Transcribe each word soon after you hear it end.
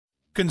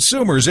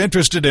Consumers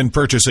interested in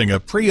purchasing a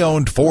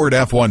pre-owned Ford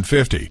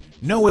F-150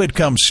 know it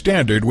comes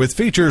standard with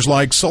features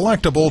like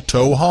selectable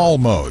tow-haul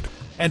mode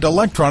and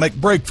electronic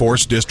brake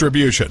force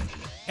distribution.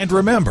 And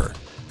remember,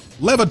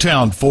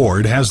 Levittown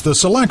Ford has the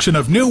selection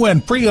of new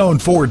and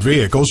pre-owned Ford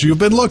vehicles you've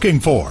been looking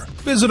for.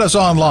 Visit us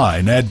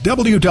online at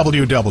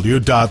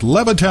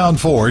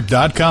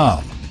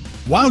www.levittownford.com.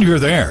 While you're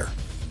there,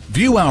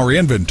 view our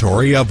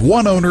inventory of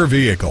one-owner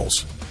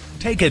vehicles.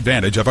 Take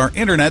advantage of our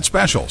internet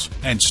specials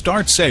and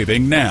start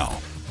saving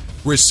now.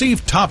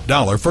 Receive top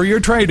dollar for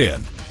your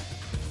trade-in.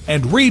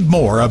 And read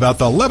more about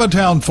the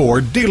Levittown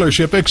Ford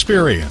dealership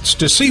experience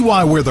to see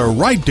why we're the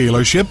right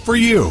dealership for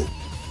you.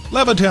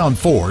 Levittown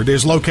Ford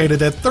is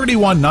located at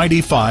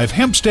 3195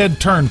 Hempstead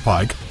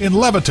Turnpike in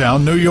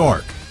Levittown, New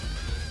York.